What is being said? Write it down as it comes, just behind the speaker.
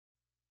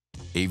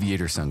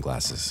Aviator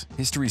sunglasses.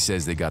 History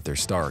says they got their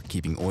start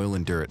keeping oil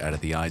and dirt out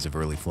of the eyes of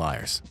early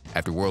flyers.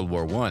 After World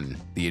War I,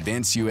 the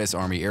advanced U.S.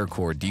 Army Air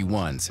Corps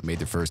D-1s made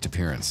their first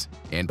appearance.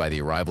 And by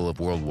the arrival of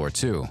World War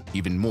II,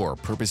 even more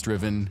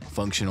purpose-driven,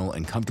 functional,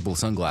 and comfortable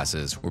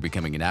sunglasses were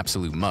becoming an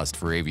absolute must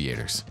for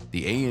aviators.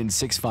 The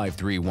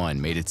AN6531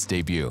 made its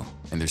debut,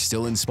 and they're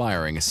still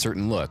inspiring a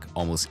certain look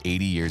almost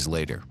 80 years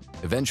later.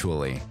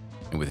 Eventually,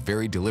 and with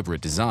very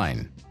deliberate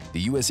design,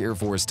 the U.S. Air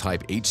Force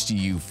Type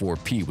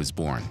HGU-4P was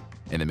born,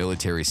 and the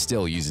military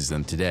still uses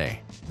them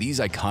today. These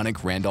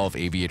iconic Randolph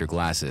aviator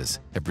glasses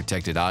have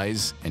protected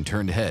eyes and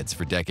turned heads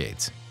for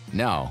decades.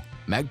 Now,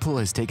 Magpul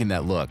has taken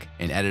that look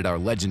and added our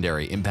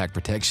legendary impact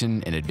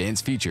protection and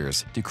advanced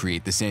features to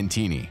create the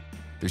Santini.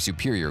 Their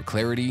superior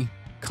clarity,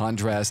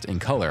 contrast,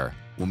 and color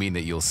will mean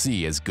that you'll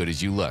see as good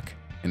as you look,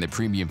 and the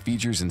premium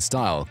features and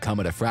style come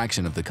at a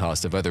fraction of the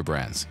cost of other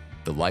brands.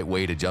 The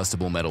lightweight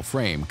adjustable metal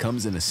frame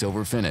comes in a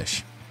silver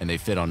finish, and they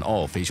fit on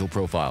all facial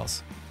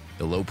profiles.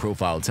 The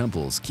low-profile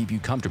temples keep you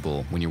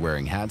comfortable when you're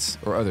wearing hats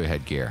or other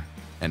headgear,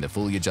 and the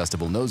fully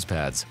adjustable nose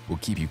pads will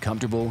keep you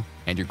comfortable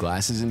and your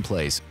glasses in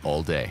place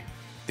all day.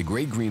 The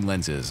gray-green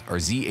lenses are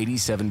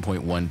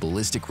Z87.1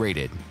 ballistic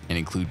rated and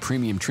include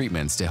premium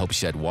treatments to help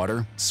shed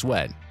water,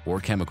 sweat, or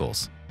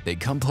chemicals. They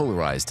come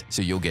polarized,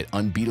 so you'll get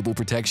unbeatable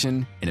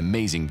protection and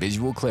amazing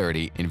visual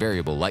clarity in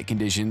variable light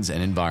conditions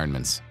and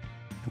environments.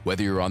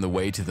 Whether you're on the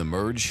way to the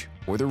merge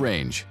or the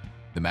range,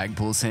 the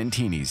Magpul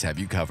Santinis have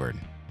you covered.